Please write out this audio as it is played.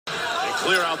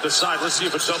clear out the side. Let's see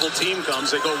if a double team comes.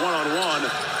 They go one-on-one.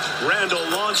 Randall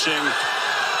launching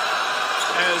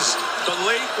as the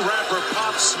late rapper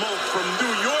Pop Smoke from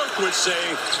New York would say,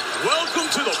 welcome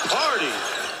to the party.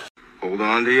 Hold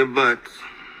on to your butts.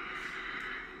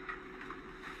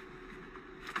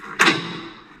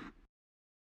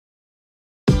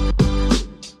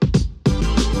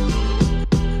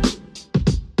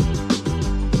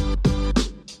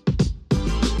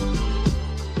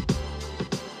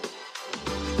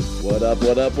 What up,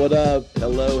 what up, what up?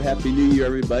 Hello, Happy New Year,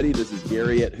 everybody. This is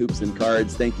Gary at Hoops and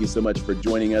Cards. Thank you so much for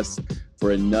joining us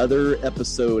for another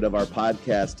episode of our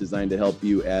podcast designed to help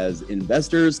you as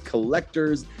investors,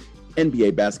 collectors,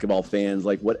 NBA basketball fans,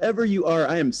 like whatever you are.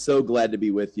 I am so glad to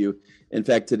be with you. In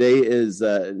fact, today is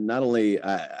not only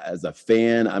as a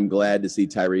fan, I'm glad to see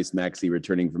Tyrese Maxey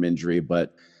returning from injury,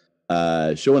 but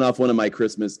showing off one of my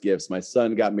Christmas gifts. My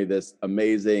son got me this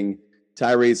amazing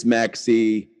Tyrese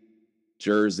Maxey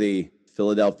jersey,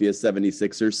 Philadelphia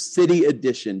 76ers City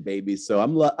Edition, baby. So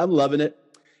I'm loving it.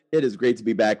 It is great to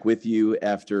be back with you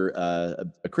after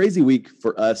a crazy week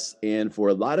for us and for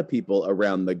a lot of people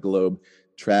around the globe,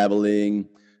 traveling,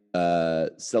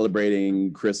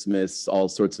 celebrating Christmas, all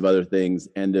sorts of other things,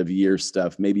 end of year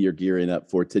stuff. Maybe you're gearing up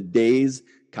for today's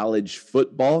college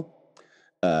football,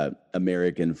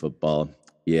 American football.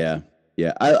 Yeah.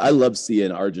 I love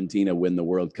seeing Argentina win the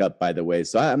World Cup, by the way.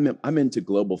 So I'm into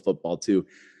global football too.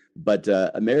 But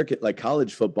American, like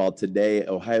college football today,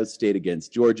 Ohio State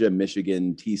against Georgia,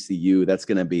 Michigan, TCU, that's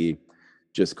going to be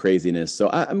just craziness. So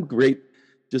I'm great,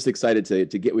 just excited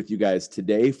to get with you guys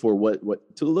today for what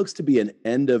looks to be an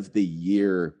end of the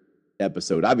year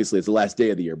episode. Obviously, it's the last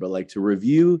day of the year, but like to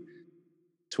review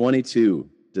 22,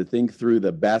 to think through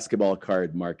the basketball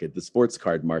card market, the sports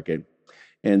card market.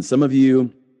 And some of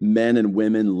you, men and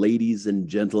women, ladies and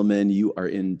gentlemen, you are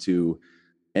into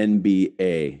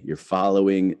NBA. You're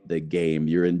following the game.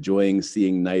 You're enjoying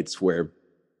seeing nights where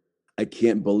I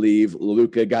can't believe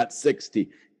Luka got 60.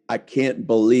 I can't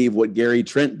believe what Gary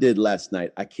Trent did last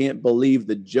night. I can't believe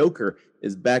the Joker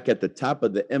is back at the top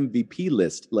of the MVP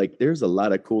list. Like, there's a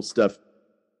lot of cool stuff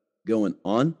going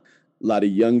on, a lot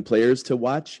of young players to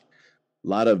watch, a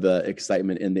lot of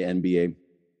excitement in the NBA.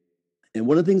 And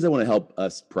one of the things I want to help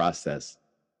us process,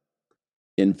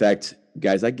 in fact,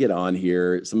 guys, I get on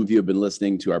here. Some of you have been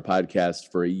listening to our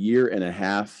podcast for a year and a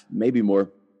half, maybe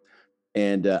more.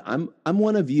 And I'm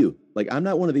one of you. Like, I'm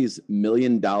not one of these $1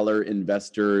 million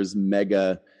investors,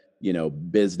 mega,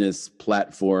 business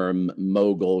platform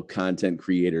mogul content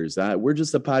creators. We're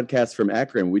just a podcast from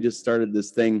Akron. We just started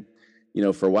this thing.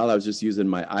 For a while, I was just using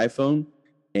my iPhone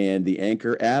and the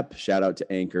Anchor app. Shout out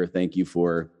to Anchor. Thank you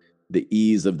for the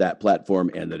ease of that platform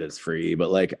and that it's free.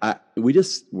 But like, we're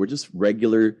just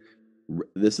regular.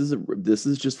 This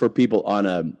is just for people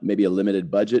on maybe a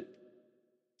limited budget.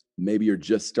 Maybe you're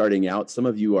just starting out. Some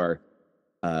of you are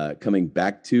coming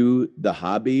back to the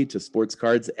hobby, to sports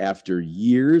cards after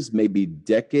years, maybe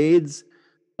decades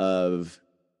of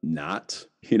not,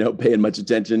 paying much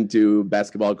attention to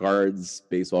basketball cards,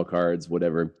 baseball cards,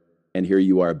 whatever. And here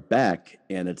you are back,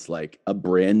 and it's like a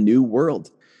brand new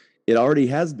world. It already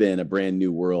has been a brand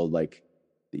new world, like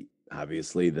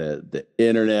obviously the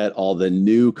internet, all the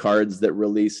new cards that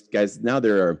released. Guys, now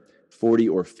there are 40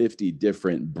 or 50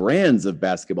 different brands of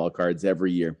basketball cards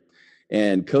every year.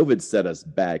 And COVID set us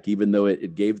back, even though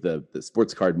it gave the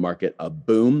sports card market a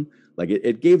boom. Like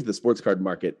it gave the sports card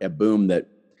market a boom that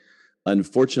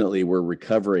unfortunately we're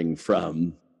recovering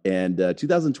from. And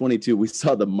 2022, we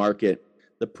saw the market,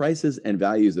 the prices and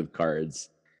values of cards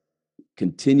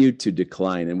continued to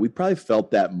decline. And we probably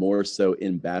felt that more so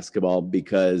in basketball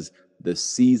because the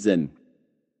season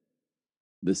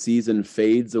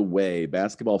fades away.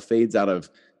 Basketball fades out of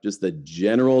just the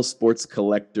general sports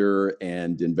collector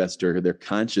and investor, their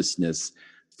consciousness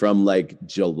from like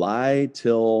July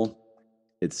till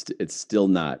it's still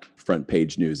not front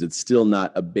page news. It's still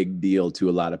not a big deal to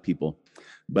a lot of people.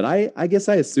 But I guess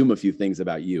I assume a few things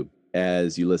about you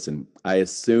as you listen. I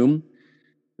assume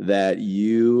that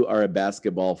you are a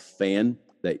basketball fan,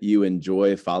 that you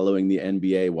enjoy following the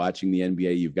NBA, watching the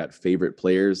NBA. You've got favorite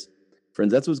players.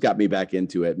 Friends, that's what's got me back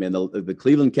into it, man. The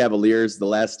Cleveland Cavaliers, the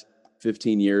last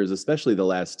 15 years, especially the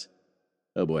last,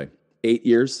 8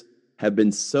 years, have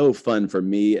been so fun for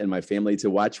me and my family to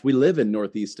watch. We live in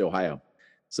Northeast Ohio.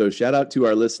 So shout out to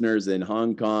our listeners in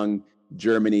Hong Kong,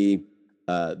 Germany,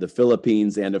 the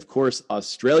Philippines, and of course,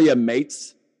 Australia,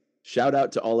 mates. Shout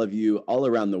out to all of you all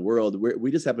around the world. We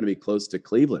just happen to be close to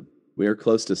Cleveland. We are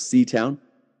close to C-Town,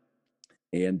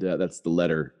 and that's the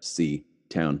letter C,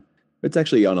 town. It's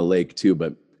actually on a lake too,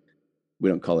 but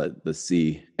we don't call it the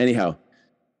sea. Anyhow,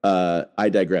 I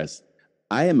digress.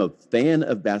 I am a fan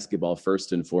of basketball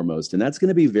first and foremost, and that's going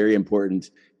to be very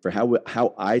important for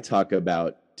how I talk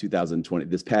about 2020,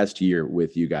 this past year,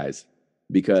 with you guys,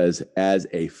 because as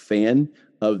a fan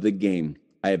of the game,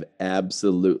 I have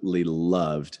absolutely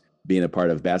loved being a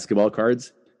part of basketball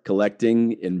cards,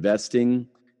 collecting, investing,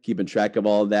 keeping track of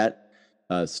all of that,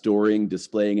 storing,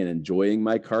 displaying, and enjoying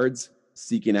my cards,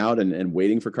 seeking out and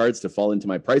waiting for cards to fall into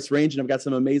my price range. And I've got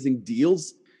some amazing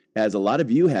deals, as a lot of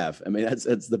you have. I mean,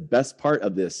 that's the best part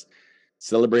of this,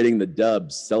 celebrating the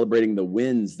dubs, celebrating the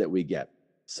wins that we get.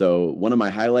 So one of my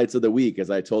highlights of the week, as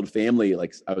I told family,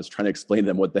 like I was trying to explain to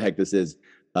them what the heck this is,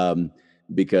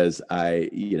 because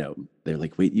they're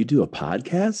like, wait, you do a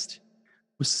podcast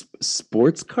with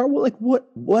sports car? Well, like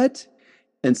what?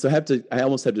 And so I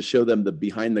almost have to show them the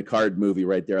behind the card movie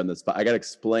right there on the spot. I got to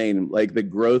explain like the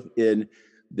growth in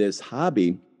this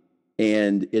hobby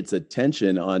and its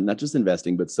attention on not just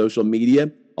investing, but social media,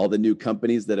 all the new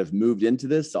companies that have moved into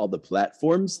this, all the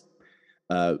platforms,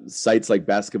 sites like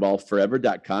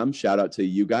basketballforever.com. Shout out to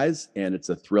you guys. And it's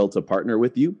a thrill to partner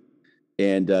with you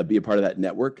and be a part of that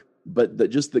network. But the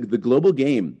global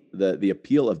game, the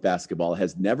appeal of basketball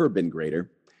has never been greater.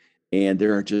 And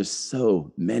there are just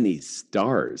so many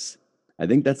stars. I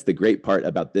think that's the great part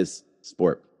about this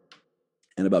sport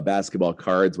and about basketball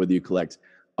cards, whether you collect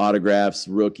autographs,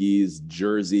 rookies,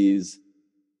 jerseys.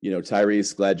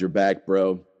 Tyrese, glad you're back,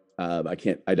 bro.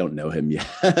 I don't know him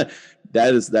yet.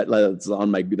 That's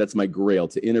my grail,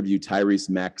 to interview Tyrese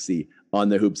Maxey on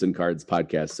the Hoops and Cards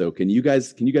podcast. So can you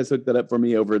guys hook that up for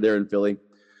me over there in Philly?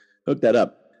 Hook that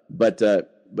up. But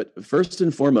first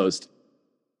and foremost,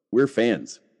 we're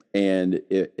fans. And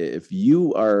if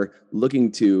you are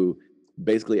looking to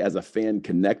basically, as a fan,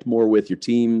 connect more with your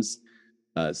teams,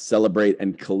 celebrate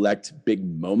and collect big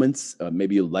moments,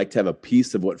 maybe you'd like to have a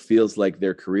piece of what feels like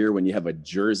their career when you have a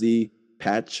jersey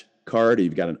patch card, or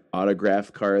you've got an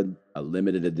autograph card, a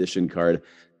limited edition card.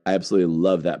 I absolutely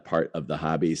love that part of the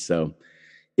hobby. So,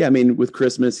 yeah, I mean, with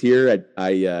Christmas here,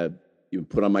 I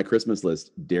put on my Christmas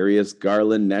list, Darius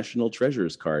Garland National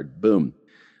Treasures card. Boom.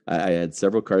 I had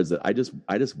several cards that I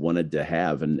just wanted to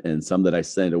have, and some that I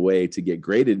sent away to get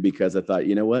graded because I thought,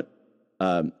 you know what,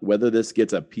 whether this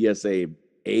gets a PSA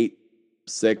 8,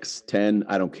 6, 10,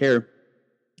 I don't care.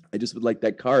 I just would like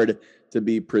that card to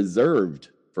be preserved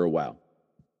for a while.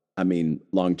 I mean,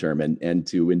 long term, and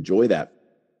to enjoy that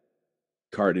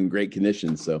card in great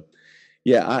condition. So,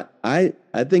 yeah, I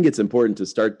think it's important to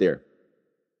start there.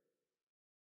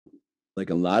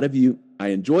 Like a lot of you, I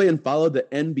enjoy and follow the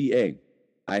NBA.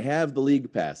 I have the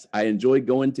league pass. I enjoy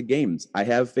going to games. I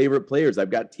have favorite players.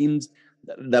 I've got teams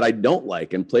that I don't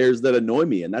like and players that annoy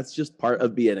me. And that's just part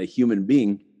of being a human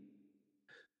being.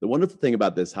 The wonderful thing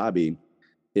about this hobby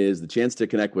is the chance to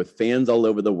connect with fans all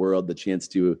over the world, the chance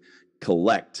to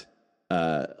collect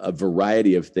a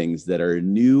variety of things that are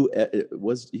new. It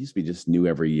used to be just new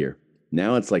every year.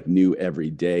 Now it's like new every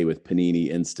day with Panini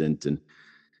Instant and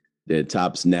the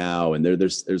Topps Now. And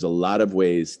there's a lot of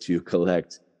ways to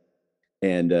collect.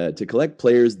 And to collect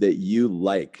players that you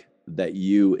like, that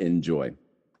you enjoy.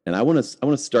 And I want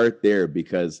to start there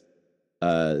because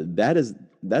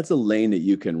that's a lane that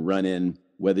you can run in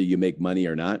whether you make money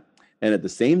or not. And at the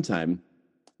same time,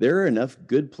 there are enough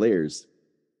good players,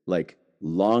 like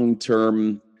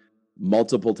long-term,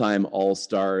 multiple-time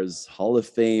All-Stars, Hall of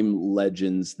Fame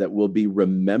legends that will be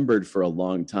remembered for a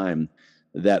long time,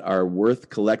 that are worth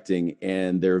collecting,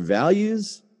 and their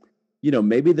values,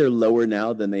 maybe they're lower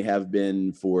now than they have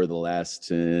been for the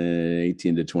last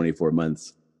 18 to 24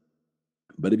 months.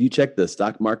 But if you check the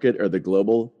stock market or the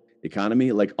global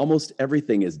economy, like almost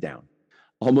everything is down.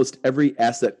 Almost every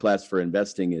asset class for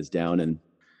investing is down. And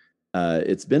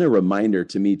it's been a reminder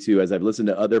to me too, as I've listened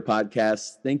to other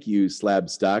podcasts. Thank you, Slab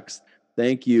Stocks.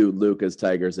 Thank you, Lucas,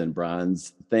 Tigers, and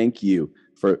Bronze. Thank you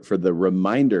for the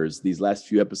reminders these last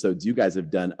few episodes you guys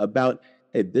have done about,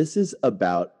 hey, this is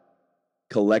about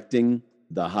collecting,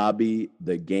 the hobby,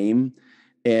 the game.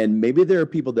 And maybe there are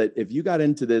people that if you got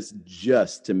into this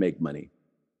just to make money,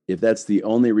 if that's the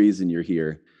only reason you're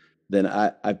here, then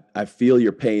I feel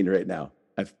your pain right now.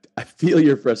 I feel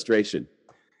your frustration.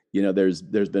 There's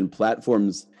been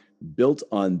platforms built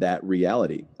on that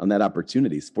reality, on that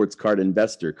opportunity, Sports Card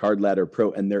Investor, Card Ladder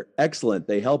Pro, and they're excellent.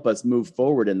 They help us move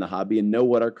forward in the hobby and know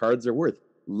what our cards are worth.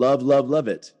 Love, love, love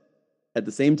it. At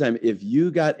the same time, if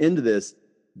you got into this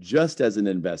just as an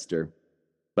investor,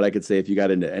 but I could say if you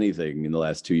got into anything in the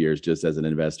last 2 years just as an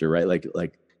investor, right?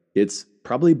 Like it's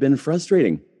probably been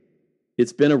frustrating.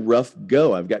 It's been a rough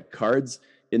go. I've got cards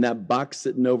in that box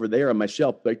sitting over there on my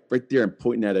shelf, right there. I'm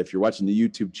pointing at it. If you're watching the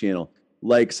YouTube channel,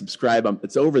 like, subscribe.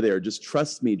 It's over there. Just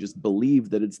trust me. Just believe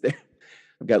that it's there.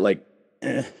 I've got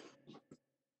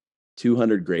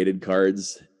 200 graded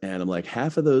cards. And I'm like,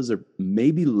 half of those are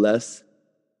maybe less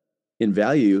in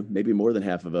value. Maybe more than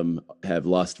half of them have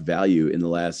lost value in the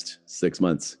last 6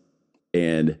 months.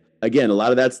 And again, a lot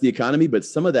of that's the economy, but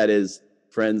some of that is,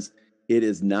 friends, it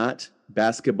is not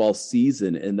basketball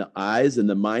season in the eyes and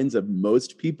the minds of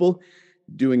most people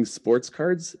doing sports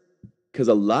cards, because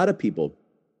a lot of people,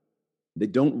 they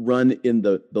don't run in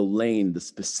the lane, the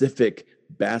specific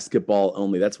basketball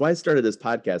only. That's why I started this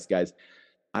podcast, guys.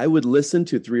 I would listen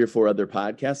to 3 or 4 other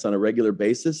podcasts on a regular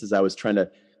basis as I was trying to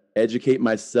educate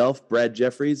myself. Brad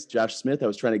Jeffries, Josh Smith. I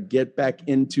was trying to get back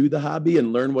into the hobby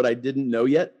and learn what I didn't know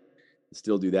yet.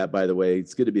 Still do that, by the way.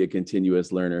 It's good to be a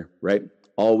continuous learner, right?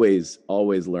 Always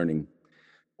learning.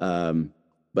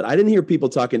 But I didn't hear people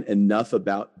talking enough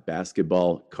about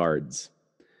basketball cards.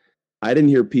 I didn't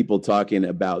hear people talking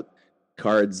about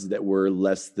cards that were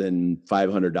less than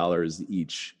 $500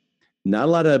 each. Not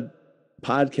a lot of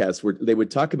podcasts where they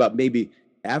would talk about maybe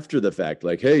after the fact,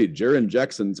 like, hey, Jaren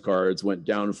Jackson's cards went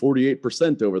down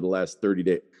 48% over the last 30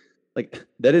 days. Like,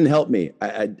 that didn't help me.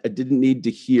 I didn't need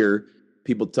to hear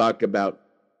people talk about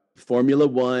Formula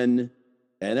One,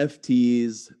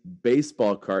 NFTs,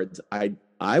 baseball cards. I'm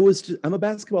a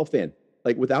basketball fan,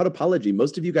 like, without apology.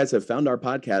 Most of you guys have found our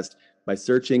podcast by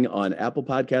searching on Apple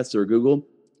Podcasts or Google.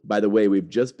 By the way, we've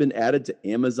just been added to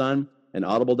Amazon and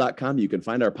audible.com. You can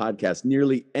find our podcast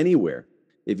nearly anywhere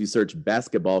if you search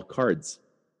basketball cards.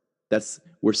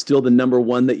 We're still the number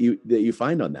one that you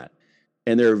find on that.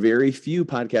 And there are very few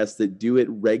podcasts that do it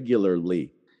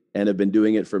regularly and have been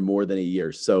doing it for more than a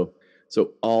year. So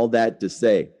all that to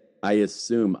say, I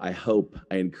hope,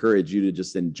 I encourage you to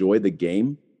just enjoy the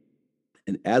game.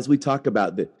 And as we talk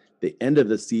about the end of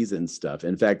the season stuff,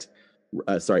 in fact,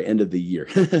 end of the year.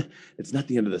 It's not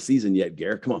the end of the season yet,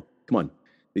 Gare. Come on.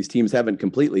 These teams haven't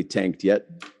completely tanked yet.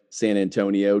 San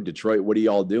Antonio, Detroit, what are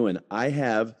y'all doing? I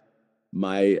have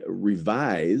my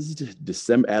revised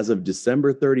as of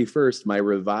December 31st, my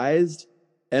revised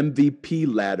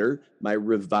MVP ladder, my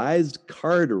revised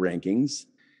card rankings.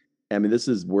 I mean, this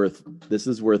is worth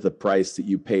a price that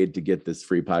you paid to get this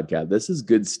free podcast. This is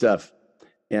good stuff.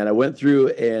 And I went through,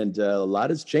 and a lot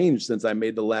has changed since I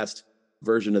made the last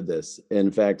version of this.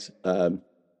 In fact,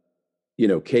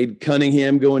 Cade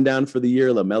Cunningham going down for the year,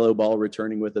 LaMelo Ball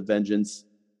returning with a vengeance,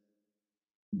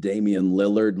 Damian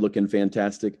Lillard looking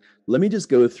fantastic. Let me just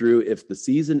go through, if the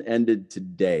season ended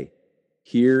today,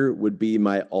 here would be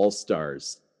my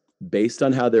all-stars based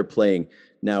on how they're playing.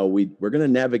 Now, we're going to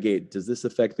navigate, does this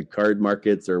affect the card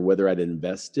markets or whether I'd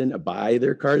invest in, buy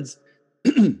their cards?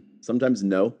 Sometimes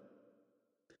no.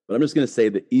 But I'm just going to say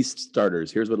the East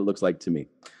starters. Here's what it looks like to me.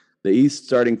 The East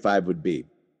starting 5 would be,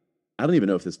 I don't even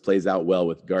know if this plays out well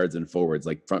with guards and forwards,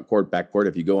 like front court, back court.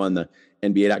 If you go on the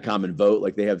NBA.com and vote,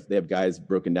 like they have guys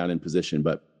broken down in position.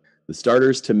 But the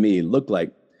starters to me look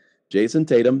like Jason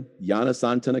Tatum, Giannis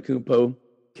Antetokounmpo,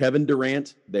 Kevin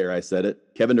Durant. There, I said it.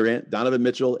 Kevin Durant, Donovan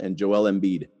Mitchell, and Joel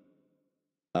Embiid.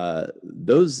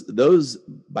 Those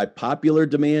by popular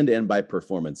demand and by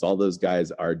performance, all those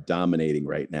guys are dominating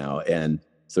right now. And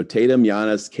so Tatum,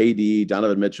 Giannis, KD,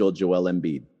 Donovan Mitchell, Joel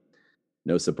Embiid.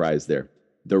 No surprise there.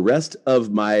 The rest of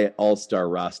my all-star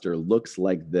roster looks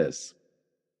like this.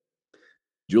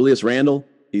 Julius Randle,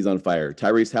 he's on fire.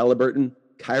 Tyrese Halliburton,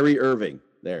 Kyrie Irving,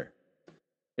 there.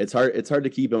 It's hard to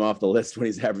keep him off the list when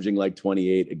he's averaging like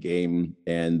 28 a game,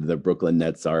 and the Brooklyn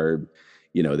Nets are,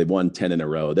 they've won 10 in a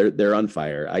row. They're on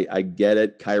fire. I get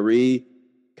it. Kyrie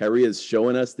is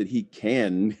showing us that he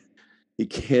can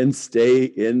stay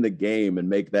in the game and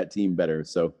make that team better.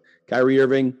 So Kyrie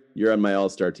Irving, you're on my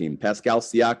all-star team. Pascal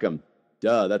Siakam,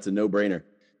 duh, that's a no-brainer.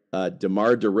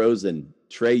 DeMar DeRozan,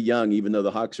 Trae Young, even though the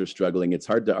Hawks are struggling, it's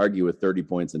hard to argue with 30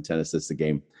 points and 10 assists a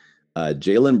game.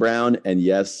 Jaylen Brown, and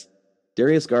yes,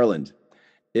 Darius Garland.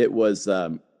 It was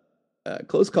a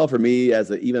close call for me,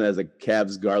 even as a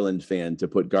Cavs Garland fan, to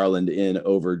put Garland in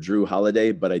over Drew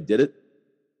Holiday, but I did it.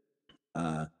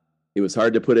 It was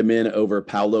hard to put him in over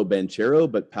Paolo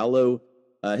Banchero, but Paolo,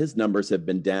 his numbers have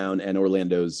been down, and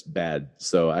Orlando's bad,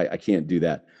 so I can't do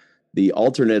that. The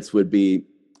alternates would be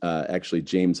actually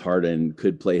James Harden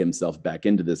could play himself back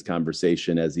into this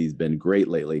conversation as he's been great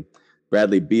lately.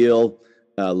 Bradley Beal,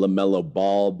 LaMelo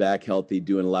Ball back healthy,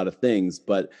 doing a lot of things.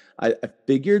 But I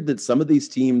figured that some of these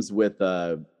teams with,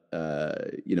 near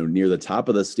the top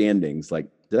of the standings, like,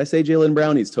 did I say Jaylen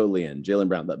Brown? He's totally in. Jaylen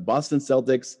Brown. The Boston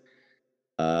Celtics,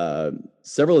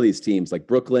 several of these teams like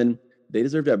Brooklyn, they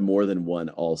deserve to have more than one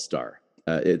all-star.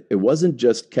 It wasn't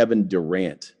just Kevin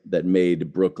Durant that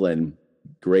made Brooklyn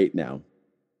great now.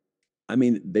 I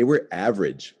mean, they were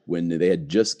average when they had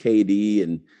just KD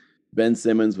and Ben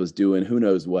Simmons was doing who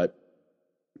knows what.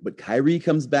 But Kyrie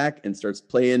comes back and starts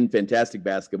playing fantastic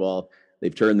basketball.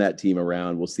 They've turned that team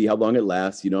around. We'll see how long it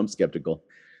lasts. I'm skeptical.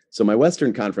 So my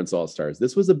Western Conference All-Stars,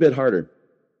 this was a bit harder.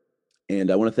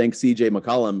 And I want to thank CJ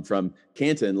McCollum from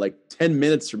Canton, like 10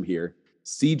 minutes from here.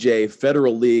 CJ,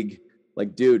 Federal League,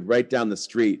 like, dude, right down the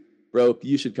street. Bro,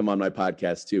 you should come on my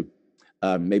podcast too.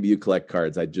 Maybe you collect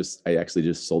cards. I actually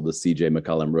just sold the CJ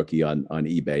McCollum rookie on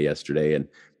eBay yesterday and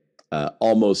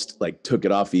almost like took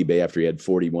it off eBay after he had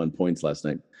 41 points last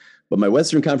night. But my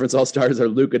Western Conference All-Stars are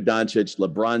Luka Doncic,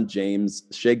 LeBron James,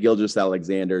 Shai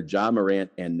Gilgeous-Alexander, Ja Morant,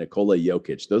 and Nikola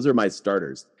Jokic. Those are my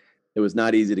starters. It was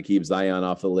not easy to keep Zion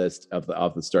off the list,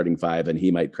 off the starting five, and he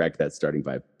might crack that starting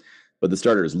five. But the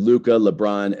starters, Luka,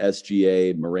 LeBron,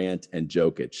 SGA, Morant, and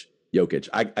Jokic. You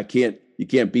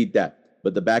can't beat that.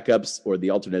 But the backups or the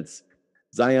alternates,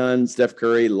 Zion, Steph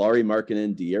Curry, Lauri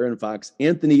Markkanen, De'Aaron Fox,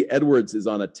 Anthony Edwards is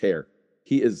on a tear.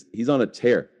 He's on a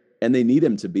tear. And they need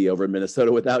him to be over in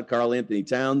Minnesota without Karl Anthony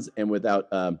Towns and without,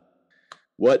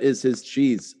 what is his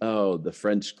cheese? Oh, the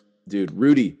French dude,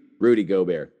 Rudy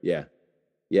Gobert.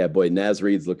 Yeah, boy, Naz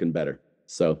Reid's looking better.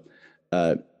 So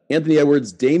Anthony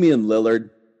Edwards, Damian Lillard,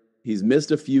 he's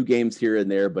missed a few games here and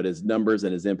there, but his numbers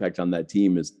and his impact on that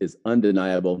team is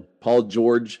undeniable. Paul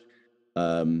George,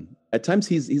 at times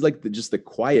he's like just the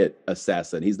quiet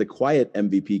assassin. He's the quiet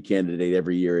MVP candidate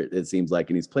every year, it seems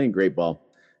like, and he's playing great ball.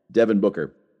 Devin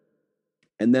Booker.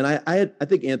 And then I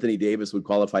think Anthony Davis would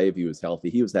qualify if he was healthy.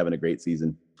 He was having a great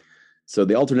season. So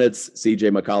the alternates,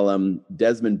 CJ McCollum,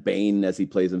 Desmond Bane, as he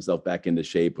plays himself back into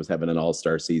shape, was having an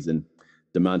all-star season.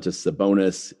 Domantas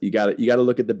Sabonis. You got to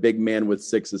look at the big man with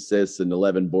 6 assists and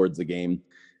 11 boards a game.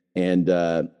 And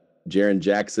Jaren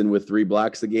Jackson with 3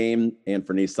 blocks a game.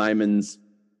 Anthony Simons.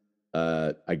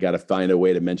 I got to find a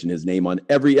way to mention his name on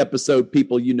every episode.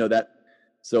 People, you know that.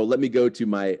 So let me go to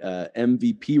my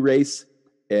MVP race,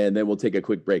 and then we'll take a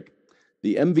quick break.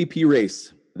 The MVP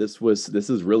race, this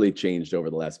has really changed over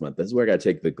the last month. This is where I got to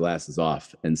take the glasses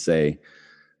off and say,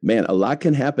 man, a lot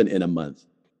can happen in a month.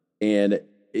 And,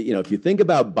 if you think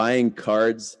about buying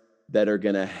cards that are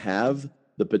going to have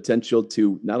the potential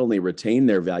to not only retain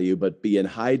their value, but be in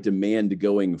high demand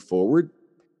going forward.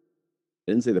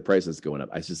 I didn't say the price is going up.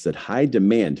 I just said high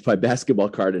demand by basketball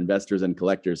card investors and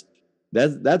collectors.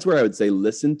 That's where I would say,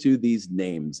 listen to these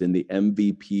names in the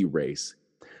MVP race.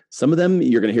 Some of them,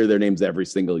 you're going to hear their names every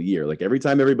single year. Like every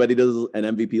time everybody does an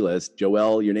MVP list,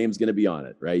 Joel, your name's going to be on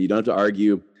it, right? You don't have to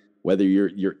argue whether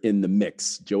you're in the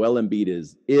mix. Joel Embiid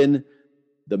is in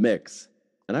the mix.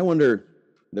 And I wonder,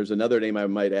 there's another name I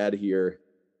might add here.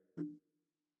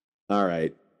 All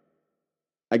right.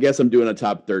 I guess I'm doing a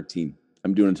top 13.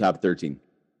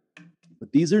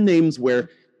 But these are names where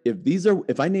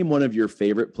if I name one of your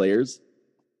favorite players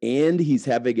and he's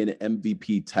having an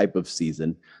MVP type of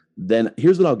season, then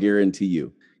here's what I'll guarantee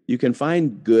you. You can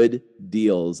find good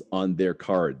deals on their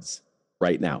cards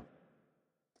right now.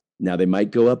 Now, they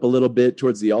might go up a little bit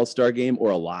towards the All-Star game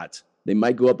or a lot. They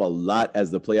might go up a lot as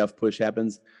the playoff push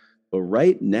happens. But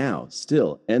right now,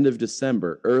 still, end of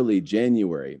December, early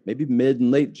January, maybe mid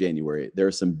and late January, there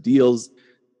are some deals,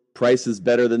 prices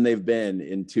better than they've been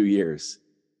in 2 years.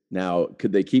 Now,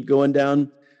 could they keep going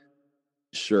down?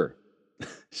 Sure.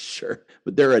 Sure.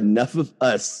 But there are enough of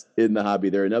us in the hobby.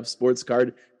 There are enough sports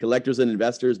card collectors and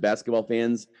investors, basketball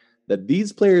fans, that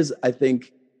these players, I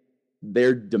think,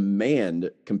 their demand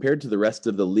compared to the rest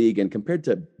of the league and compared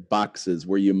to boxes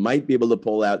where you might be able to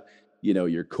pull out,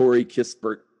 your Corey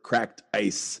Kispert cracked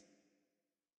ice.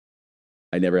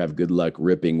 I never have good luck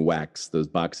ripping wax. Those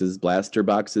boxes, blaster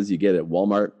boxes you get at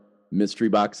Walmart, mystery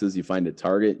boxes you find at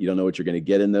Target. You don't know what you're going to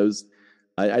get in those.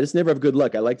 I just never have good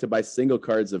luck. I like to buy single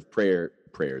cards of prayers.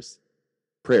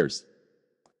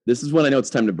 This is when I know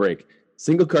it's time to break.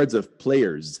 Single cards of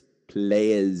players,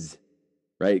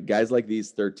 right? Guys like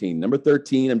these 13. Number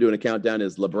 13, I'm doing a countdown,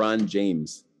 is LeBron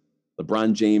James.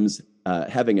 LeBron James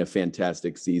having a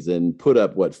fantastic season. Put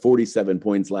up, 47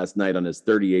 points last night on his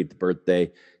 38th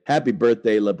birthday. Happy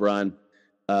birthday, LeBron.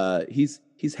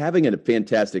 He's having a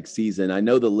fantastic season. I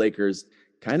know the Lakers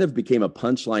kind of became a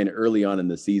punchline early on in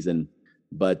the season,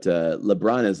 but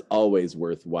LeBron is always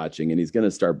worth watching, and he's going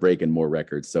to start breaking more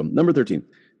records. So number 13.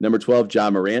 Number 12,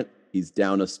 Ja Morant. He's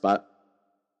down a spot.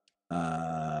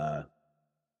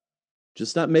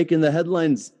 Just not making the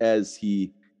headlines as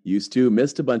he used to.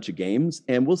 Missed a bunch of games,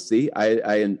 and we'll see.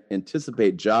 I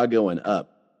anticipate Ja going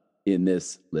up in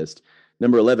this list.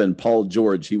 Number 11, Paul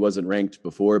George. He wasn't ranked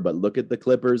before, but look at the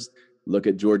Clippers. Look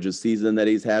at George's season that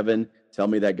he's having. Tell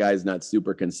me that guy's not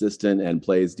super consistent and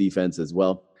plays defense as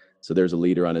well. So there's a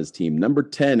leader on his team. Number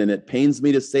 10, and it pains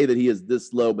me to say that he is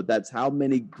this low, but that's how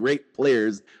many great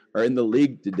players are in the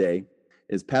league today,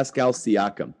 is Pascal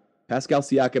Siakam. Pascal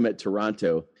Siakam at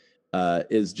Toronto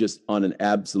is just on an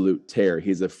absolute tear.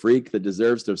 He's a freak that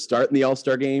deserves to start in the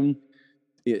All-Star game.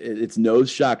 It's no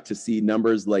shock to see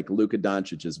numbers like Luka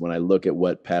Doncic's when I look at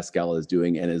what Pascal is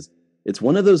doing, and it's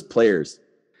one of those players.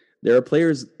 There are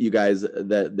players, you guys,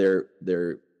 that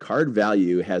their card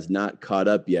value has not caught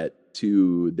up yet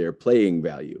to their playing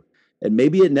value, and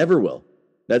maybe it never will.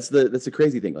 That's the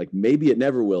crazy thing. Like maybe it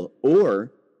never will,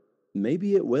 or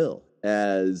maybe it will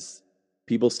as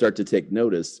people start to take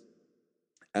notice,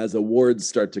 as awards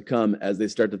start to come, as they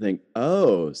start to think,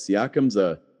 oh, Siakam's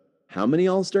how many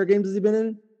All-Star games has he been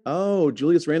in? Oh,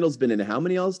 Julius Randle's been in how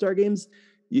many All-Star games?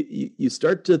 You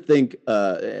start to think,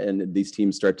 and these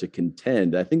teams start to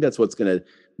contend. I think that's what's going to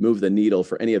move the needle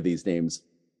for any of these names.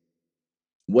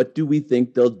 What do we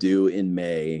think they'll do in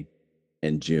May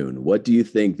and June? What do you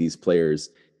think these players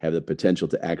have the potential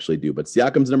to actually do? But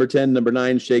Siakam's number 10, number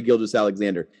 9, Shai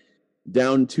Gilgeous-Alexander,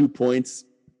 down 2 points.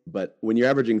 But when you're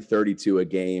averaging 32 a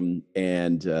game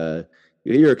and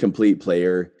you're a complete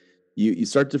player, you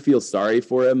start to feel sorry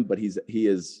for him, but he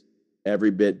is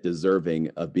every bit deserving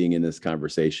of being in this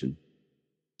conversation.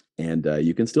 And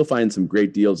you can still find some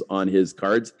great deals on his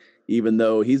cards, even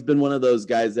though he's been one of those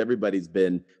guys everybody's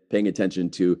been paying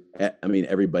attention to. I mean,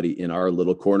 everybody in our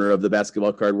little corner of the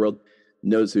basketball card world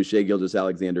knows who Shai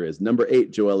Gilgeous-Alexander is. Number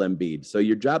 8, Joel Embiid. So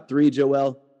your drop 3,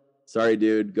 Joel. Sorry,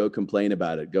 dude. Go complain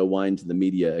about it. Go whine to the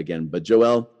media again. But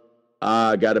Joel,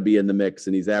 got to be in the mix,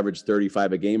 and he's averaged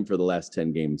 35 a game for the last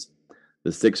 10 games.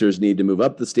 The Sixers need to move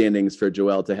up the standings for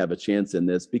Joel to have a chance in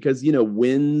this because,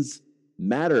 wins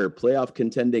matter. Playoff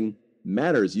contending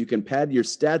matters. You can pad your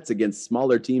stats against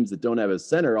smaller teams that don't have a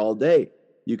center all day.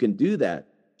 You can do that.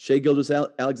 Shai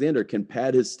Gilgeous-Alexander can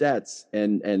pad his stats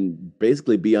and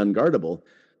basically be unguardable,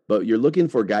 but you're looking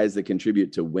for guys that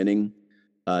contribute to winning.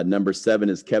 Number 7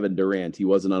 is Kevin Durant. He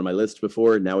wasn't on my list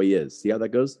before. Now he is. See how that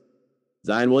goes?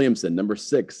 Zion Williamson, number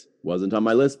 6, wasn't on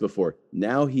my list before.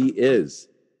 Now he is.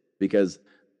 Because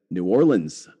New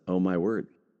Orleans, oh my word,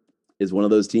 is one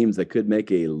of those teams that could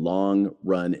make a long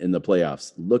run in the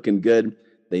playoffs. Looking good.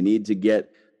 They need to get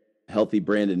healthy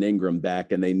Brandon Ingram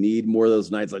back, and they need more of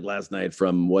those nights like last night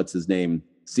from, what's his name,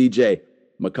 CJ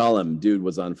McCollum. Dude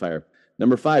was on fire.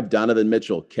 Number 5, Donovan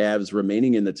Mitchell. Cavs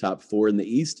remaining in the top 4 in the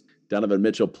East. Donovan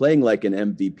Mitchell playing like an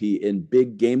MVP in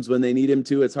big games when they need him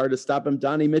to. It's hard to stop him.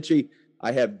 Donnie Mitchie,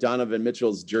 I have Donovan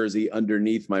Mitchell's jersey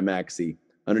underneath my Maxey.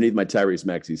 Underneath my Tyrese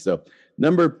Maxey. So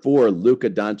number 4, Luka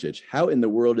Doncic. How in the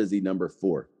world is he number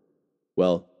 4?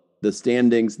 Well, the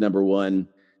standings, number 1.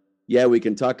 Yeah, we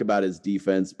can talk about his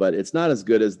defense, but it's not as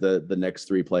good as the next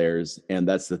 3 players. And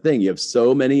that's the thing. You have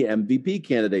so many MVP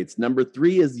candidates. Number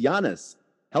 3 is Giannis.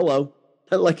 Hello.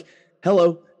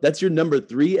 Hello. That's your number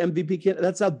 3 MVP candidate.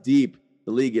 That's how deep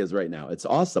the league is right now. It's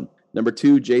awesome. Number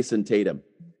 2, Jason Tatum.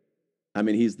 I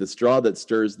mean, he's the straw that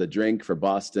stirs the drink for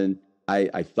Boston.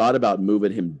 I thought about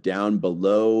moving him down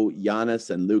below Giannis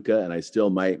and Luka, and I still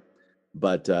might,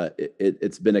 but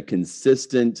it's been a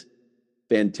consistent,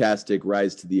 fantastic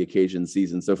rise to the occasion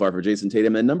season so far for Jason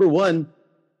Tatum. And number 1,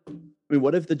 I mean,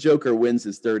 what if the Joker wins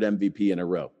his 3rd MVP in a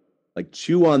row? Like,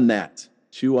 chew on that.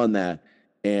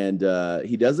 And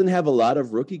he doesn't have a lot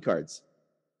of rookie cards,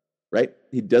 right?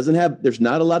 There's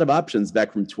not a lot of options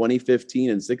back from 2015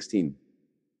 and 16.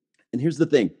 And here's the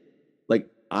thing, like,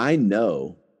 I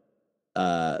know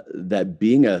that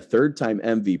being a 3rd-time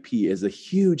MVP is a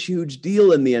huge, huge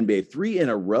deal in the NBA. 3 in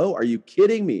a row? Are you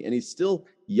kidding me? And he's still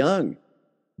young,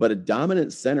 but a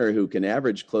dominant center who can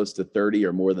average close to 30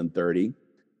 or more than 30,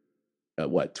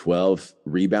 12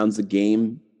 rebounds a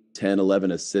game, 10,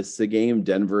 11 assists a game.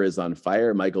 Denver is on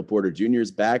fire. Michael Porter Jr.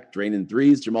 is back, draining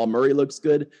threes. Jamal Murray looks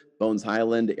good. Bones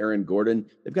Highland, Aaron Gordon.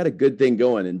 They've got a good thing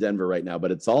going in Denver right now,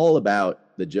 but it's all about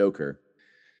the Joker.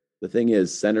 The thing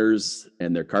is, centers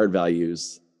and their card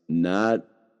values, not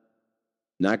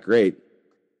great.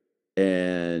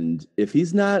 And if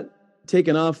he's not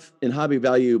taken off in hobby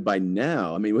value by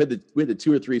now, I mean, we had the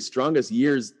 2 or 3 strongest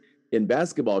years in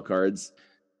basketball cards,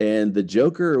 and the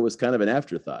Joker was kind of an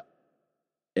afterthought.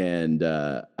 And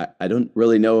I don't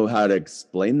really know how to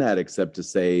explain that except to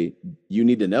say you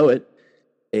need to know it.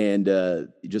 And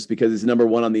just because he's number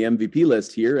 1 on the MVP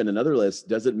list here and another list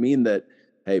doesn't mean that,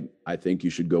 hey, I think you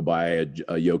should go buy a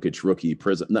Jokic rookie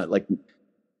prism. Not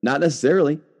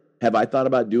necessarily. Have I thought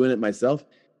about doing it myself?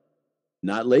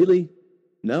 Not lately.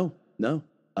 No.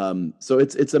 So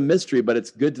it's a mystery, but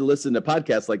it's good to listen to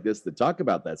podcasts like this that talk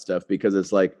about that stuff, because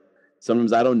it's like,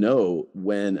 sometimes I don't know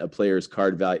when a player's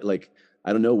card value, like,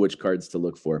 I don't know which cards to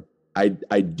look for. I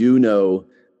do know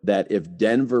that if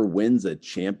Denver wins a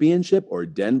championship, or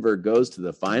Denver goes to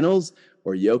the finals,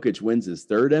 or Jokic wins his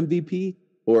 3rd MVP,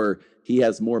 or he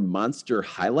has more monster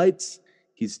highlights.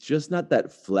 He's just not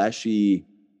that flashy,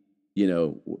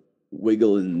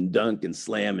 wiggle and dunk and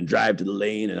slam and drive to the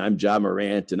lane. And I'm Ja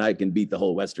Morant and I can beat the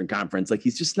whole Western Conference. Like,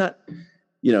 he's just not,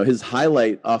 his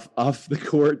highlight off the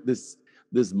court this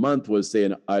month was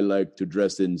saying, I like to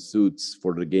dress in suits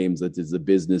for the games. That is a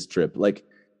business trip. Like,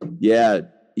 yeah,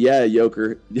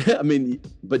 Joker. Yeah, I mean,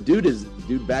 but dude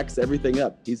backs everything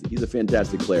up. He's a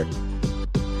fantastic player.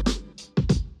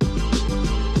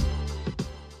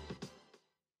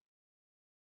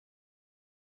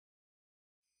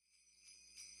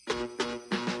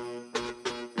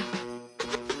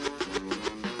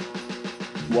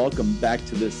 Welcome back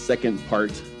to this second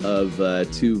part of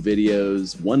 2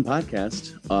 videos, 1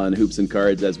 podcast on Hoops and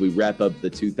Cards as we wrap up the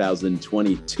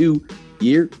 2022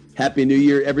 year. Happy New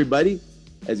Year, everybody,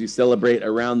 as you celebrate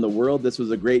around the world. This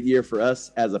was a great year for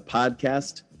us as a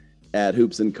podcast at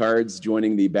Hoops and Cards,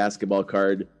 joining the Basketball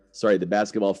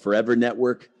Forever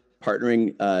Network,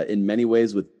 partnering in many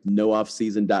ways with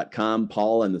nooffseason.com,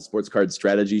 Paul, and the Sports Card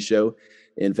Strategy Show.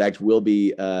 In fact, we'll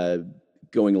be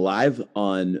going live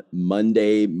on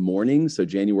Monday morning. So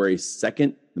January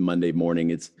 2nd, the Monday morning,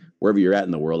 it's wherever you're at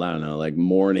in the world. I don't know, like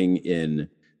morning in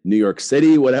New York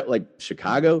City, whatever, like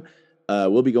Chicago.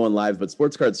 We'll be going live, but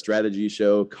Sports Card Strategy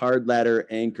Show, Card Ladder,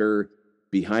 Anchor,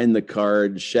 Behind the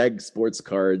Card, Shag Sports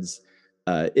Cards.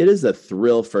 It is a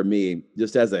thrill for me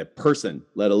just as a person,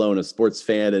 let alone a sports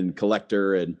fan and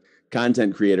collector and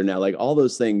content creator now, like all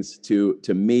those things to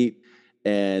meet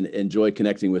and enjoy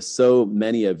connecting with so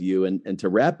many of you, and to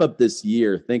wrap up this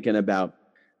year thinking about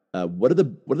what are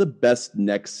the best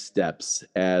next steps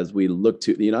as we look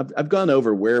to, I've gone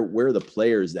over where are the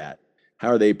players at, how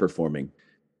are they performing.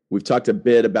 We've talked a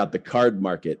bit about the card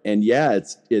market, and yeah,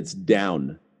 it's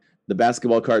down. The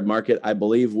basketball card market, I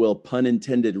believe, will, pun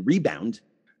intended, rebound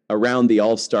around the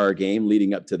All-Star game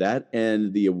leading up to that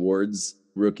and the awards,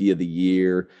 Rookie of the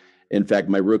Year. In fact,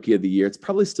 my Rookie of the Year, it's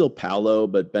probably still Paolo,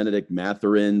 but Benedict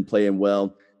Mathurin playing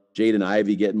well. Jaden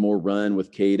Ivey getting more run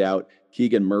with Cade out.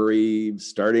 Keegan Murray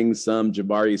starting some.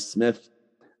 Jabari Smith,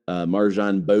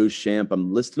 Marjan Beauchamp.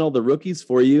 I'm listing all the rookies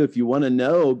for you if you want to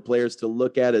know players to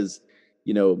look at as,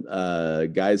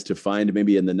 guys to find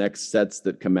maybe in the next sets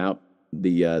that come out.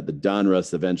 The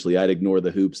Donruss eventually. I'd ignore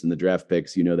the hoops and the draft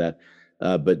picks, that.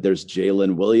 But there's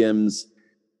Jalen Williams,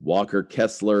 Walker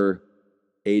Kessler,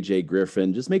 AJ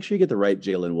Griffin. Just make sure you get the right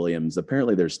Jalen Williams.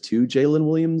 Apparently there's 2 Jalen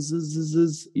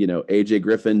Williamses, AJ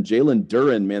Griffin, Jalen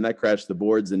Duren, man, that crashed the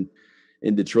boards in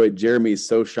Detroit. Jeremy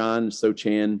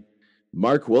Sochan,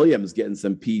 Mark Williams getting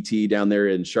some PT down there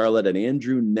in Charlotte, and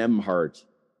Andrew Nembhard.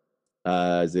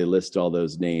 As they list all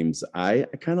those names, I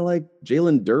kind of like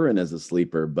Jalen Duren as a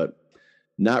sleeper, but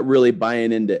not really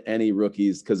buying into any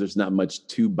rookies because there's not much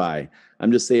to buy.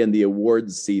 I'm just saying the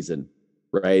awards season,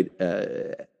 right?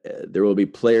 There will be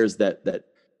players that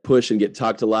push and get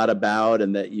talked a lot about,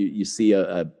 and that you see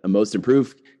a most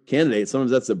improved candidate.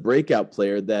 Sometimes that's a breakout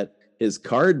player that his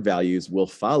card values will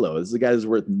follow. This is a guy who's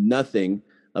worth nothing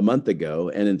a month ago,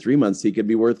 and in 3 months he could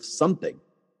be worth something.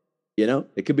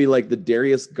 It could be like the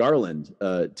Darius Garland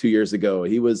 2 years ago.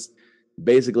 He was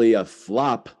basically a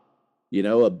flop,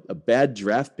 a bad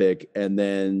draft pick, and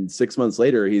then 6 months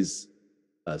later he's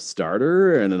a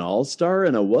starter and an all-star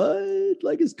and a what?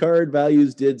 Like, his card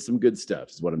values did some good stuff,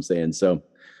 is what I'm saying. So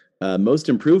most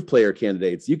improved player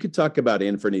candidates, you could talk about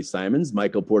Anthony Simons,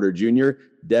 Michael Porter Jr.,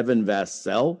 Devin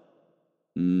Vassell.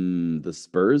 The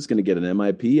Spurs going to get an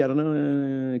MIP? I don't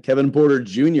know. Kevin Porter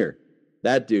Jr.,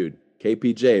 that dude,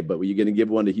 KPJ, but were you going to give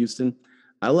one to Houston?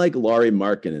 I like Lauri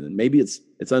Markkanen, and maybe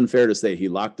it's unfair to say he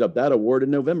locked up that award in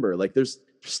November. Like, there's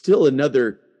still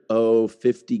another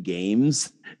 50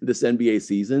 games this NBA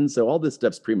season. So all this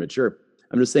stuff's premature.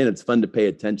 I'm just saying it's fun to pay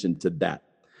attention to that.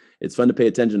 It's fun to pay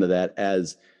attention to that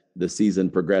as the season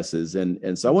progresses.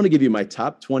 And so I want to give you my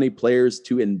top 20 players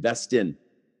to invest in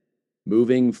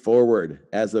moving forward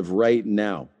as of right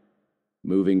now.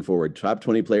 Moving forward, top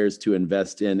 20 players to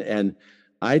invest in. And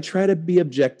I try to be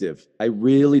objective. I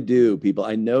really do, people.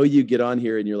 I know you get on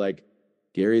here and you're like,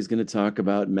 Gary's going to talk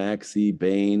about Maxey,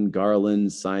 Bane,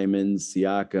 Garland, Simons,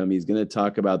 Siakam. He's going to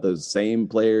talk about those same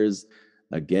players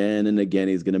again and again.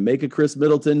 He's going to make a Chris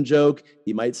Middleton joke.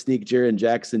 He might sneak Jaren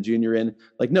Jackson Jr. in.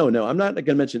 Like, no, I'm not going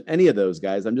to mention any of those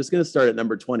guys. I'm just going to start at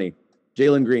number 20,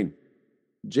 Jalen Green.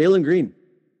 Jalen Green,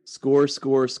 score.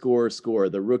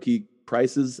 The rookie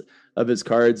prices of his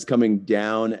cards coming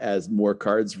down as more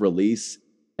cards release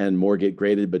and more get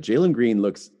graded. But Jalen Green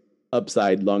looks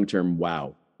upside long-term.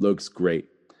 Wow. Looks great.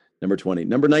 Number 20.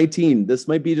 Number 19, this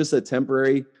might be just a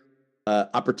temporary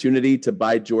opportunity to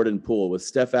buy Jordan Poole. With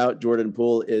Steph out, Jordan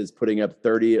Poole is putting up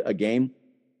 30 a game.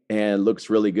 and looks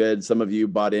really good. Some of you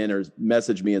bought in or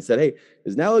messaged me and said, hey,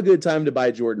 is now a good time to buy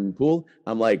Jordan Poole?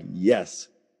 I'm like, yes.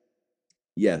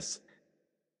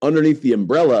 Underneath the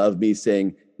umbrella of me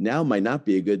saying, now might not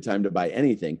be a good time to buy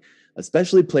anything,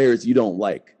 especially players you don't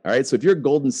like. All right. So if you're a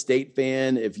Golden State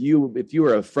fan, if you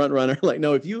are a front runner,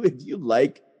 if you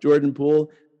like Jordan Poole,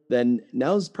 then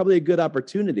now's probably a good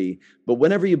opportunity. But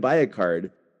whenever you buy a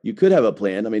card, you could have a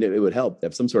plan. I mean, it would help to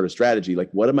have some sort of strategy.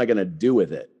 Like, what am I going to do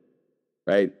with it?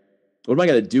 Right? What am I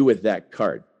going to do with that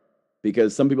card?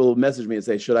 Because some people will message me and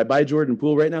say, should I buy Jordan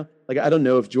Poole right now? Like, I don't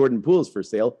know if Jordan Poole is for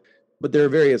sale, but there are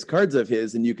various cards of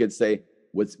his, and you could say,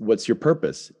 what's your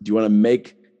purpose? Do you want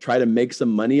to try to make some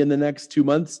money in the next 2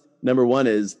 months? Number one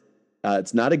is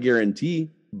it's not a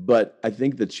guarantee, but I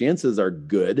think the chances are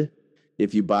good.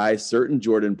 If you buy certain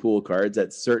Jordan Poole cards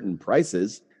at certain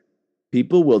prices,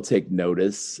 people will take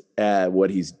notice at what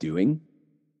he's doing,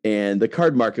 and the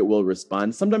card market will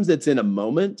respond. Sometimes it's in a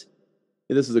moment.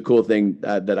 This is a cool thing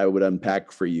that I would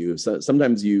unpack for you. So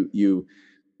sometimes you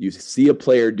see a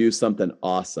player do something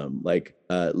awesome, like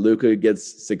Luka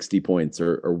gets 60 points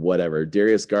or whatever.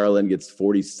 Darius Garland gets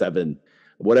 47,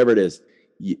 whatever it is.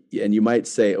 And you might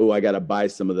say, oh, I got to buy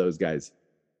some of those guys.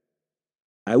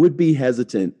 I would be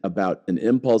hesitant about an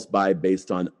impulse buy based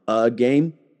on a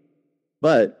game.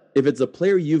 But if it's a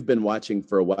player you've been watching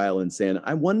for a while and saying,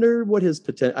 I wonder what his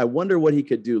potential, I wonder what he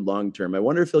could do long-term. I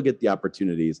wonder if he'll get the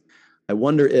opportunities. I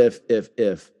wonder if,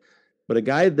 but a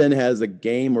guy then has a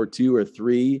game or two or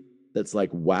three that's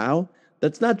like, wow,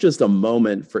 that's not just a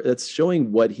moment that's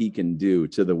showing what he can do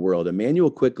to the world. Emmanuel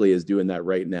Quickley is doing that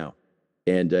right now.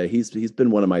 And he's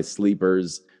been one of my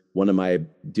sleepers, one of my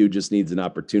dude just needs an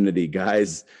opportunity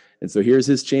guys. And so here's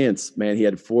his chance, man. He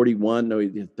had 41. No,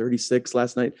 he had 36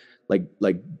 last night.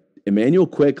 Like Emmanuel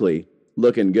Quickley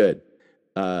looking good.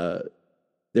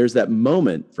 There's that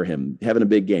moment for him having a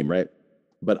big game, right?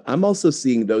 But I'm also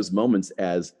seeing those moments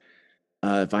as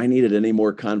if I needed any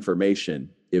more confirmation,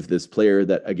 if this player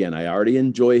that, again, I already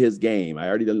enjoy his game. I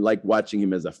already like watching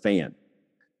him as a fan.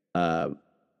 But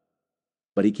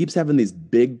he keeps having these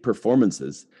big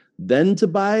performances. Then to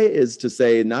buy is to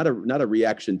say not a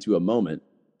reaction to a moment,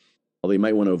 although you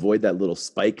might want to avoid that little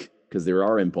spike because there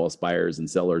are impulse buyers and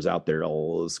sellers out there,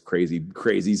 all those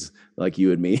crazies like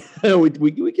you and me.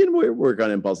 we can work on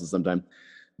impulses sometime.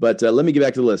 But let me get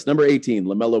back to the list. Number 18,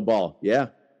 LaMelo Ball. Yeah,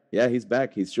 he's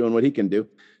back. He's showing what he can do.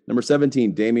 Number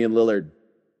 17, Damian Lillard.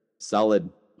 Solid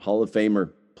Hall of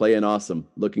Famer, playing awesome,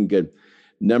 looking good.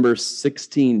 Number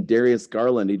 16, Darius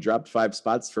Garland. He dropped 5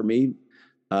 spots for me,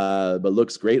 but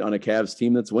looks great on a Cavs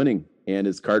team that's winning. And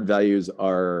his card values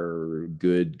are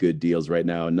good deals right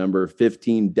now. Number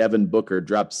 15, Devin Booker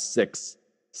dropped 6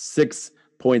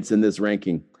 points in this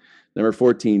ranking. Number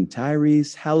 14,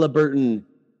 Tyrese Halliburton.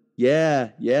 Yeah,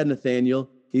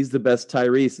 Nathaniel. He's the best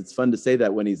Tyrese. It's fun to say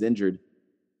that when he's injured,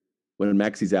 when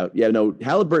Maxi's out. Yeah, no,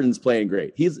 Halliburton's playing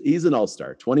great. He's an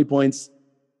all-star. 20 points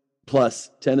plus,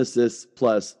 10 assists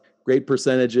plus, great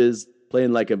percentages,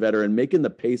 playing like a veteran, making the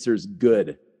Pacers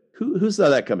good. Who saw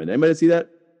that coming? Anybody see that?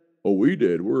 Oh, we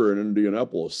did. We're in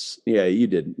Indianapolis. Yeah, you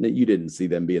didn't. You didn't see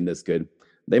them being this good.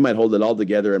 They might hold it all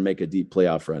together and make a deep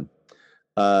playoff run.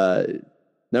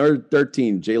 Number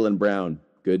 13, Jaylen Brown.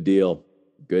 Good deal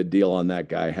on that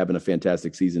guy. Having a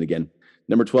fantastic season again.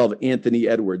 Number 12, Anthony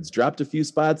Edwards. Dropped a few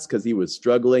spots because he was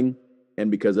struggling and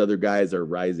because other guys are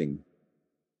rising.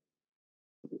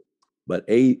 But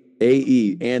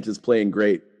Ant is playing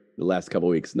great the last couple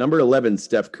of weeks. Number 11,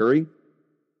 Steph Curry.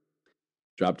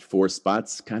 Dropped 4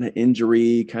 spots, kind of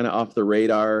injury, kind of off the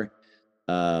radar.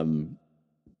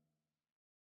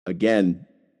 Again,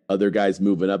 other guys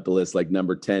moving up the list, like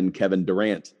number 10, Kevin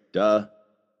Durant. Duh.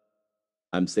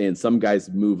 I'm saying some guys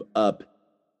move up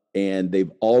and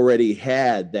they've already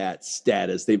had that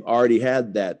status. They've already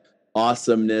had that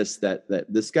awesomeness that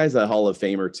this guy's a Hall of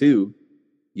Famer too,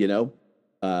 you know?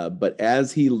 But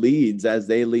as they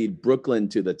lead Brooklyn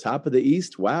to the top of the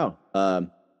East, wow.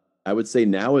 I would say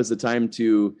now is the time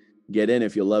to get in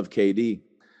if you love KD.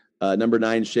 Number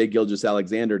 9, Shai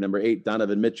Gilgeous-Alexander. Number 8,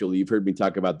 Donovan Mitchell. You've heard me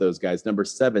talk about those guys. Number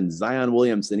 7, Zion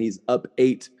Williamson. He's up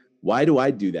 8. Why do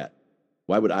I do that?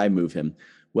 Why would I move him?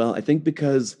 Well, I think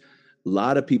because a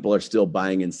lot of people are still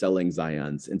buying and selling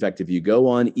Zions. In fact, if you go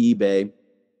on eBay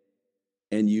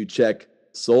and you check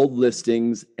sold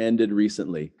listings ended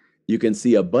recently, you can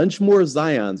see a bunch more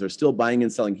Zions are still buying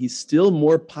and selling. He's still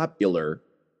more popular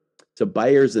to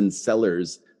buyers and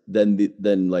sellers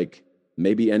than like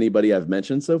maybe anybody I've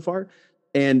mentioned so far.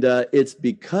 And it's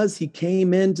because he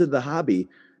came into the hobby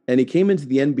and he came into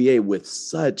the NBA with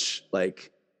such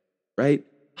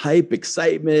hype,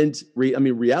 excitement.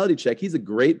 Reality check. He's a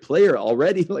great player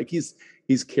already. Like he's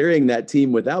he's carrying that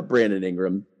team without Brandon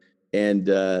Ingram, and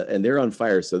they're on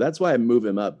fire. So that's why I move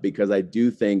him up, because I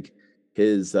do think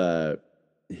his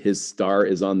star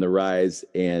is on the rise,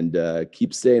 and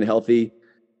keep staying healthy.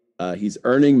 He's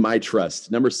earning my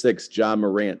trust. Number 6, Ja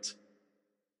Morant,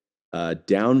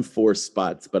 down 4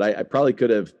 spots, but I probably could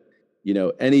have,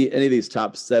 any of these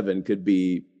top 7 could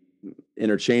be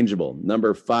interchangeable.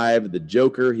 Number 5, the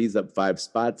Joker, he's up 5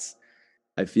 spots.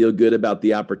 I feel good about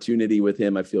the opportunity with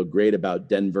him. I feel great about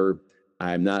Denver.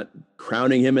 I'm not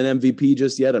crowning him an MVP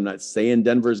just yet. I'm not saying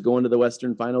Denver's going to the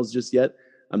Western Finals just yet.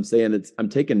 I'm saying I'm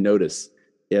taking notice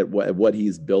at what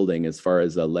he's building as far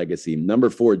as a legacy. Number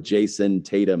 4, Jason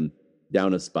Tatum,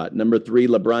 down a spot. Number 3,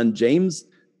 LeBron James,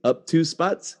 up 2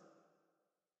 spots.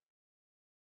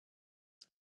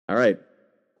 All right.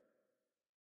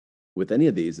 With any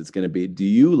of these, it's going to be, do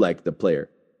you like the player?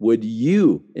 Would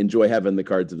you enjoy having the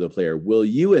cards of the player? Will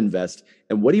you invest?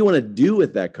 And what do you want to do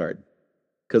with that card?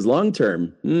 Because long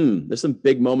term, there's some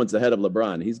big moments ahead of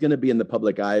LeBron. He's going to be in the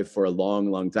public eye for a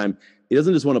long, long time. He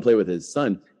doesn't just want to play with his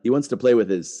son. He wants to play with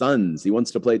his sons. He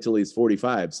wants to play till he's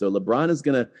 45. So LeBron is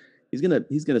he's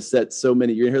going to set so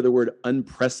many. You're going to hear the word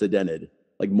unprecedented,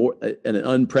 like more an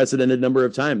unprecedented number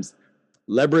of times.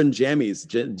 LeBron jammies.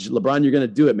 LeBron, you're going to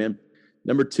do it, man.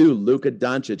 Number 2, Luka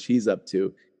Doncic. He's up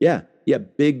 2. Yeah.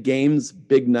 Big games,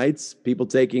 big nights. People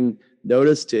taking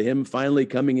notice to him finally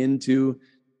coming into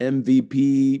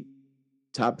MVP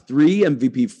top 3,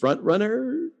 MVP front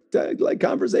runner like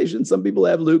conversation. Some people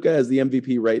have Luka as the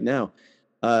MVP right now.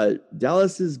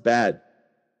 Dallas is bad.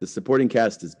 The supporting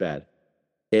cast is bad,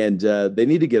 and they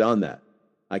need to get on that.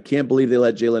 I can't believe they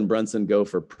let Jalen Brunson go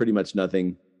for pretty much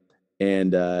nothing,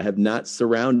 and have not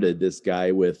surrounded this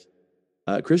guy with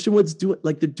Christian Wood's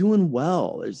they're doing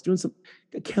well. There's doing some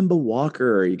Kemba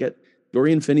Walker. You got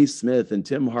Dorian Finney-Smith and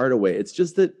Tim Hardaway. It's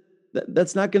just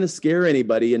that's not going to scare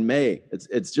anybody in May.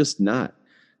 It's just not.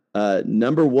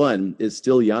 Number 1 is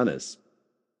still Giannis,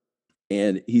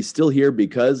 and he's still here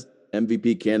because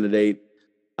MVP candidate.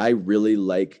 I really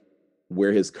like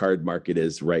where his card market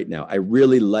is right now. I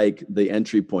really like the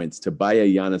entry points to buy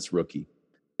a Giannis rookie,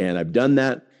 and I've done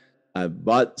that. I've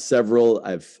bought several.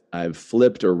 I've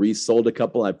flipped or resold a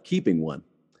couple. I'm keeping one,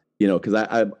 because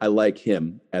I like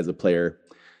him as a player.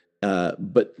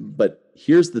 But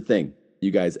here's the thing,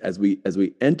 you guys, as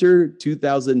we enter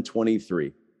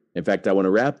 2023. In fact, I want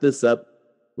to wrap this up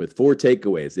with 4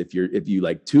 takeaways. If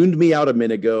you tuned me out a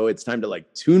minute ago, it's time to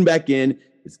tune back in.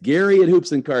 It's Gary at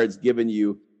Hoops and Cards giving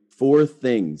you 4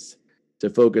 things to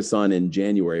focus on in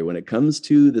January when it comes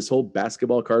to this whole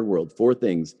basketball card world. 4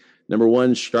 things. Number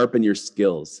 1, sharpen your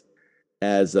skills.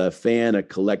 As a fan, a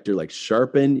collector,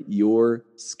 sharpen your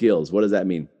skills. What does that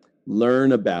mean?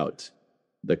 Learn about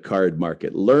the card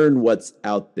market. Learn what's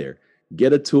out there.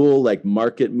 Get a tool like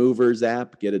Market Movers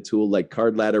app. Get a tool like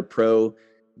Card Ladder Pro.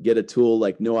 Get a tool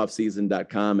like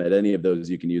nooffseason.com. At any of those,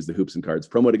 you can use the Hoops and Cards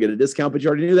promo to get a discount, but you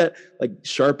already knew that.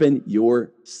 Sharpen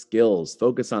your skills.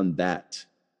 Focus on that.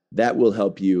 That will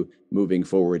help you moving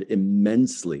forward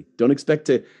immensely. Don't expect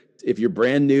to, if you're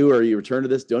brand new or you return to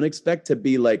this, don't expect to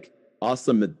be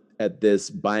awesome at this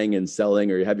buying and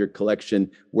selling, or you have your collection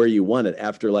where you want it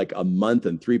after a month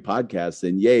and 3 podcasts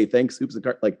and yay, thanks Hoops and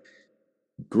Cards.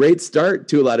 Great start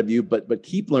to a lot of you, but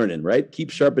keep learning, right? Keep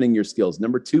sharpening your skills.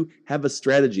 Number 2, have a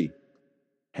strategy.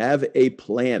 Have a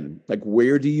plan.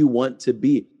 Where do you want to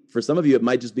be? For some of you, it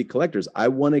might just be collectors. I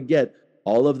want to get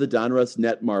all of the Donruss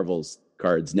Net Marvels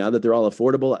cards. Now that they're all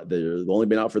affordable, they've only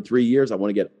been out for 3 years. I want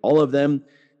to get all of them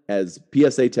as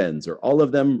PSA 10s or all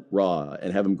of them raw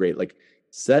and have them great.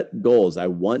 Set goals. I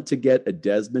want to get a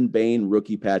Desmond Bane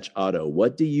rookie patch auto.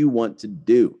 What do you want to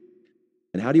do?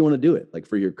 And how do you want to do it?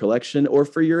 For your collection or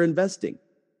for your investing,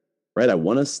 right? I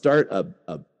want to start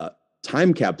a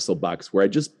time capsule box where I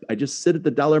just sit at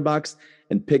the dollar box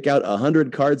and pick out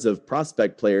 100 cards of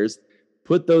prospect players,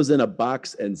 put those in a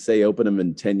box and say, open them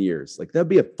in 10 years. That'd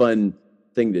be a fun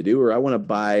thing to do. Or I want to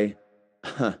buy,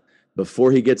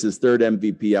 before he gets his 3rd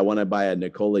MVP, I want to buy a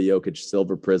Nikola Jokic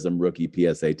Silver Prism rookie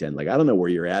PSA 10. I don't know where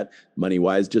you're at money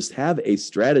wise. Just have a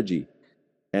strategy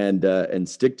and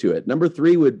stick to it. Number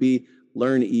 3 would be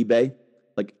learn eBay.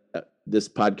 This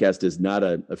podcast is not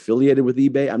affiliated with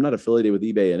eBay. I'm not affiliated with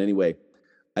eBay in any way.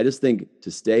 I just think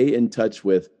to stay in touch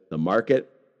with the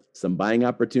market, some buying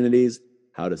opportunities,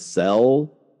 how to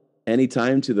sell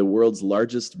anytime to the world's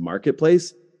largest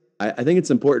marketplace. I think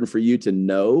it's important for you to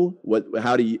know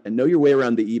know your way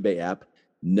around the eBay app,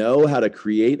 know how to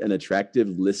create an attractive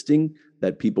listing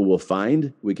that people will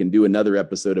find. We can do another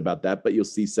episode about that, but you'll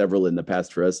see several in the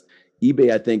past for us.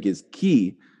 eBay, I think, is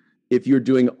key if you're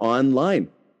doing online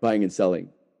buying and selling.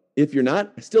 If you're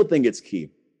not, I still think it's key.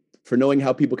 for knowing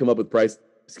how people come up with price.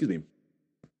 Excuse me.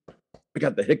 I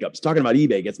got the hiccups. Talking about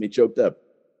eBay gets me choked up.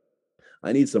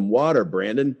 I need some water,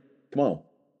 Brandon. Come on.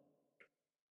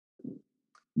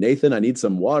 Nathan, I need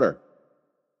some water.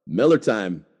 Miller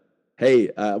time. Hey,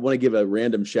 I want to give a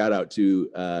random shout out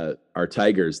to our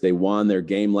Tigers. They won their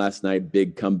game last night.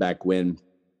 Big comeback win.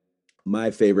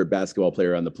 My favorite basketball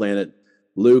player on the planet,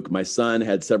 Luke, my son,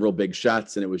 had several big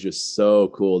shots, and it was just so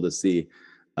cool to see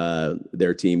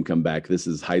their team come back. This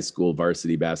is high school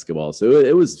varsity basketball. So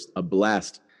it was a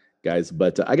blast, guys.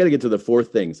 But I got to get to the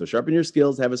fourth thing. So sharpen your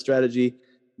skills, have a strategy,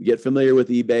 get familiar with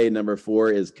eBay. Number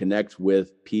 4 is connect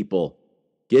with people.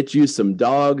 Get you some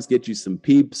dogs, get you some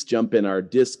peeps, jump in our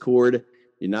Discord.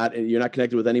 You're not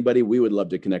connected with anybody? We would love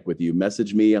to connect with you.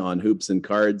 Message me on Hoops and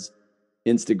Cards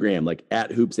Instagram, like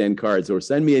 @HoopsAndCards, or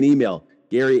send me an email,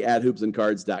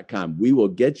 Gary@hoopsandcards.com. We will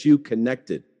get you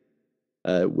connected.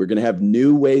 We're going to have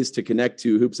new ways to connect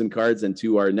to Hoops and Cards and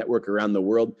to our network around the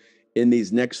world in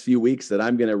these next few weeks that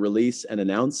I'm going to release and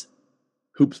announce.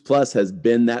 Hoops Plus has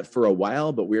been that for a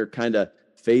while, but we're kind of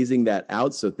phasing that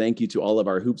out. So thank you to all of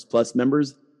our Hoops Plus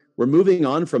members. We're moving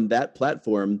on from that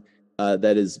platform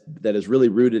that is really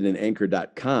rooted in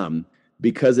Anchor.com,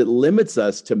 because it limits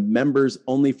us to members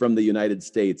only from the United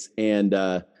States. And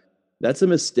that's a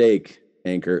mistake,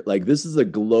 Anchor. Like, this is a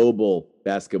global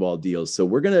basketball deal. So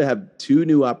we're going to have 2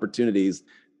 new opportunities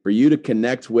for you to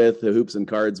connect with the Hoops and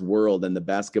Cards world and the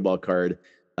basketball card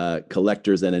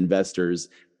collectors and investors.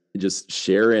 Just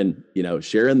sharing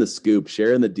the scoop,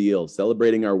 sharing the deal,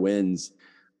 celebrating our wins,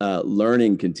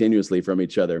 learning continuously from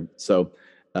each other. So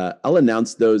I'll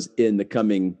announce those in the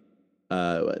coming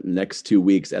next 2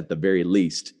 weeks at the very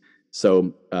least.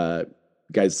 So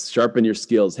guys, sharpen your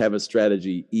skills, have a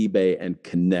strategy, eBay, and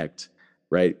connect,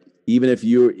 right? Even if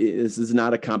this is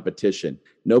not a competition.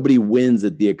 Nobody wins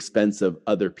at the expense of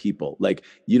other people. Like,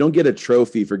 you don't get a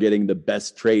trophy for getting the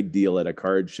best trade deal at a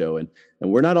card show. And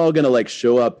we're not all going to like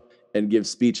show up and give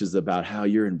speeches about how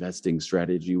your investing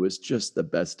strategy was just the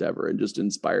best ever and just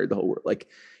inspired the whole world. Like,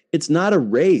 it's not a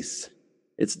race.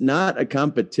 It's not a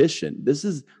competition. This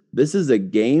is a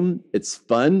game. It's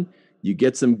fun. You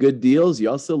get some good deals.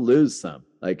 You also lose some.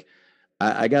 Like,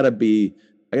 I gotta be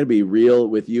real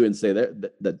with you and say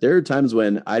that there are times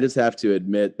when I just have to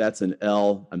admit that's an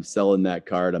L. I'm selling that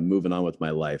card. I'm moving on with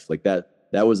my life. Like, that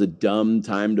was a dumb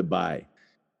time to buy.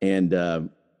 And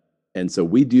so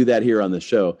we do that here on the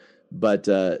show, but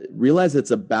realize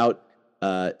it's about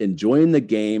enjoying the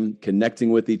game,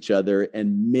 connecting with each other,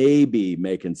 and maybe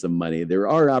making some money. There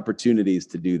are opportunities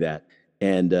to do that,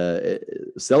 and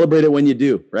celebrate it when you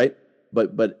do, right?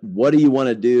 But what do you want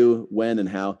to do, when, and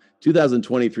how?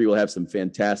 2023 will have some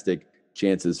fantastic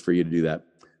chances for you to do that.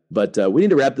 But we need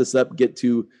to wrap this up, get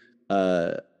to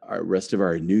our rest of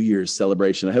our New Year's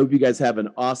celebration. I hope you guys have an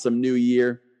awesome new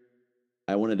year.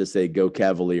 I wanted to say go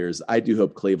Cavaliers. I do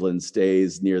hope Cleveland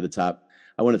stays near the top.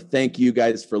 I want to thank you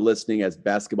guys for listening as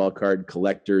basketball card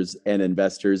collectors and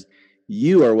investors.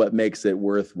 You are what makes it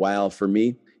worthwhile for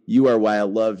me. You are why I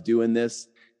love doing this.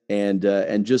 And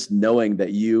just knowing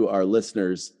that you, our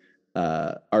listeners,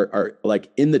 are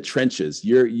like in the trenches.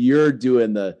 You're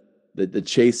doing the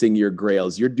chasing your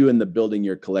grails. You're doing the building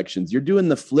your collections. You're doing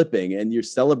the flipping, and you're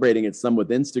celebrating it some with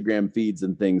Instagram feeds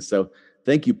and things. So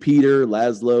thank you, Peter,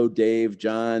 Laszlo, Dave,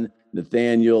 John,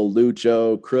 Nathaniel,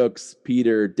 Lucho, Crooks,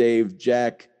 Peter, Dave,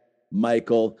 Jack,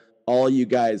 Michael, all you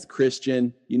guys,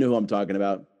 Christian, you know who I'm talking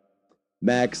about.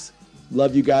 Max,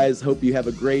 love you guys. Hope you have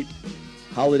a great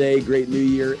holiday, great new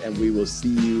year, and we will see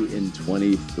you in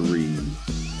 23.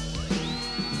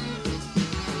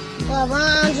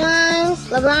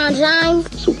 LeBron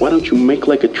James. So why don't you make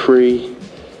like a tree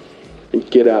and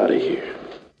get out of here?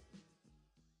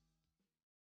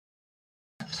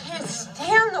 I can't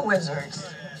stand the Wizards.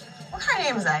 What kind of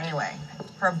name is that anyway?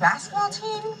 For a basketball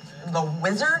team? The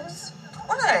Wizards?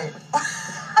 What are they?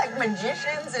 Like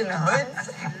magicians in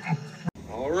hoods?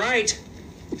 All right.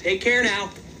 Take care now.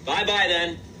 Bye-bye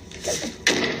then.